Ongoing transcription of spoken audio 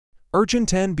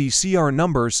Urgent NBC Our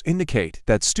numbers indicate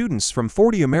that students from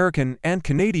 40 American and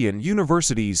Canadian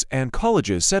universities and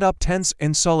colleges set up tents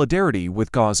in solidarity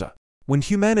with Gaza. When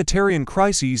humanitarian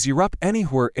crises erupt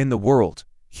anywhere in the world,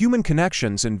 human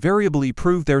connections invariably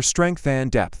prove their strength and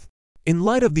depth. In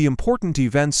light of the important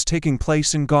events taking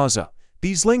place in Gaza,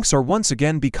 these links are once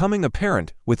again becoming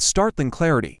apparent with startling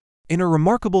clarity. In a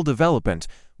remarkable development,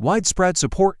 widespread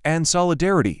support and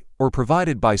solidarity were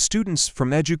provided by students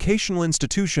from educational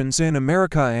institutions in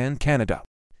America and Canada,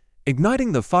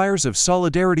 igniting the fires of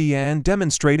solidarity and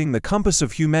demonstrating the compass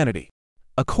of humanity.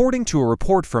 According to a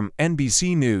report from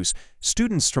NBC News,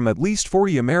 students from at least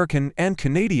 40 American and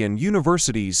Canadian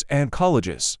universities and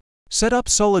colleges set up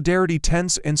solidarity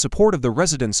tents in support of the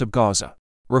residents of Gaza,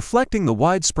 reflecting the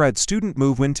widespread student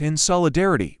movement in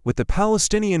solidarity with the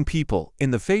Palestinian people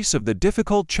in the face of the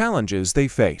difficult challenges they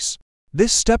face.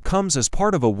 This step comes as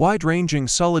part of a wide-ranging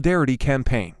solidarity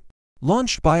campaign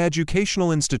launched by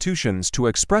educational institutions to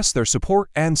express their support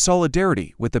and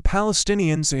solidarity with the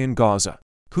Palestinians in Gaza,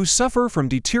 who suffer from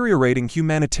deteriorating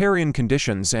humanitarian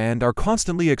conditions and are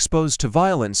constantly exposed to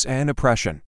violence and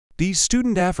oppression. These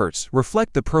student efforts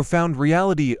reflect the profound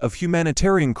reality of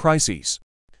humanitarian crises,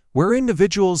 where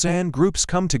individuals and groups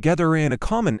come together in a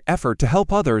common effort to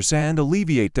help others and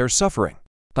alleviate their suffering.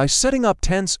 By setting up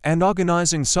tents and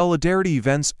organizing solidarity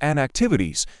events and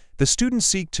activities, the students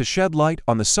seek to shed light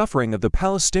on the suffering of the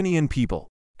Palestinian people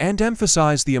and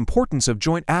emphasize the importance of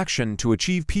joint action to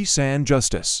achieve peace and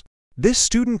justice. This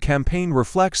student campaign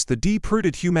reflects the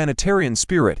deep-rooted humanitarian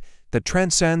spirit that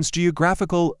transcends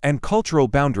geographical and cultural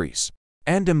boundaries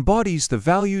and embodies the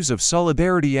values of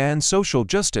solidarity and social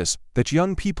justice that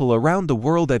young people around the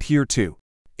world adhere to.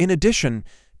 In addition,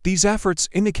 these efforts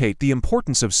indicate the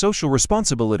importance of social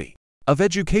responsibility of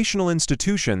educational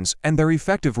institutions and their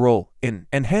effective role in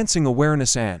enhancing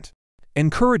awareness and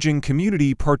encouraging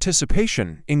community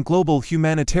participation in global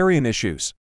humanitarian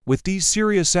issues. With these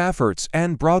serious efforts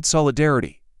and broad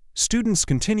solidarity, students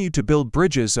continue to build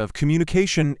bridges of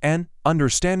communication and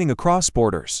understanding across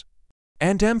borders,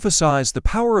 and emphasize the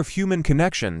power of human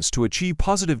connections to achieve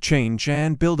positive change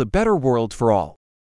and build a better world for all.